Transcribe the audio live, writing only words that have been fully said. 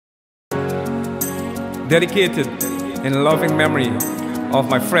dedicated in loving memory of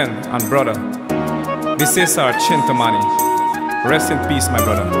my friend and brother, Bisassar Chintamanie. Rest in peace, my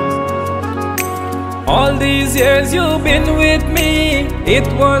brother. All these years you've been with me, it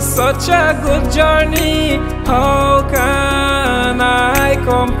was such a good journey. How can I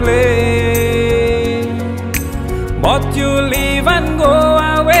complain? But you leave and go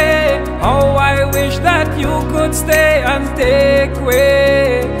away. How I wish that you could stay and take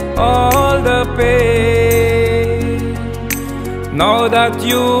away all the pain. Now that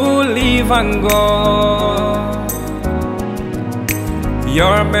you leave and go,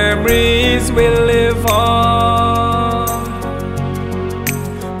 your memories will live on.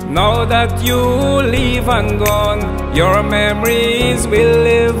 Now that you leave and gone, your memories will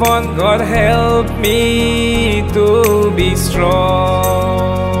live on. God help me to be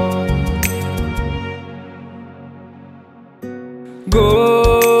strong.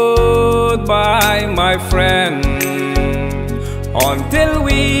 Goodbye, my friend, until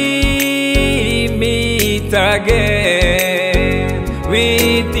we meet again.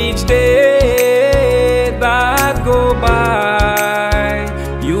 With each day that go by,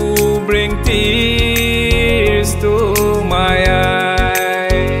 you bring tears to my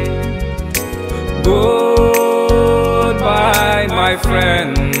eyes. Goodbye, my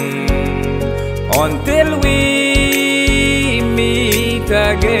friend, until we meet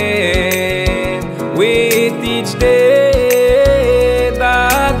again. With each day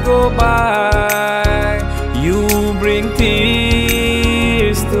that go by, you bring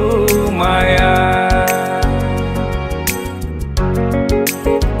tears to my eyes.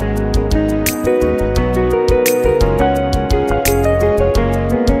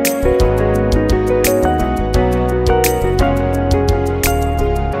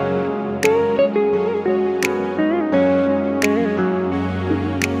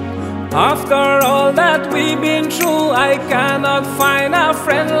 After all that we've been through, I cannot find a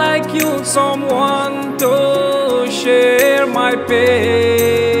friend like you, someone to share my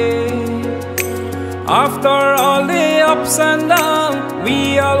pain. After all the ups and downs,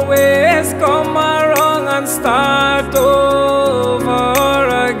 we always come around and start over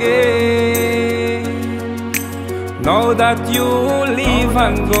again. Now that you leave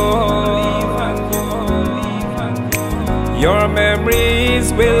and go, your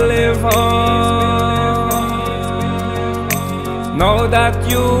memories will live on. Now that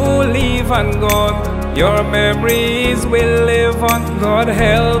you leave and gone, your memories will live on. God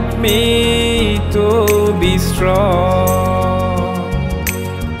help me to be strong.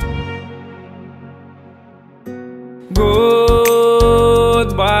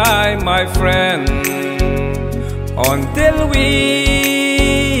 Goodbye, my friend, until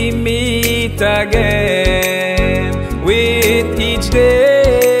we meet again. With each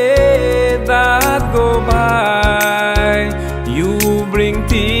day that go by, you bring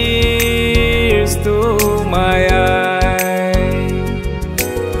tears to my eyes.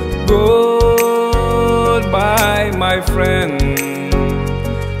 Goodbye, my friend,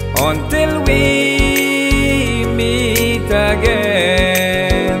 until we meet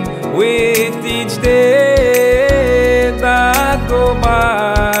again. With each day that go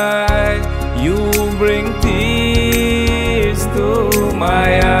by, you bring tears to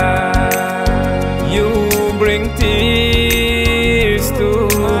my eyes. You bring tears to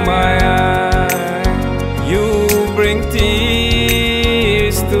my eyes. You bring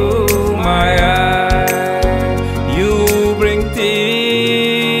tears to my eyes. You bring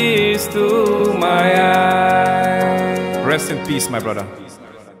tears to my eyes. Rest in peace, my brother.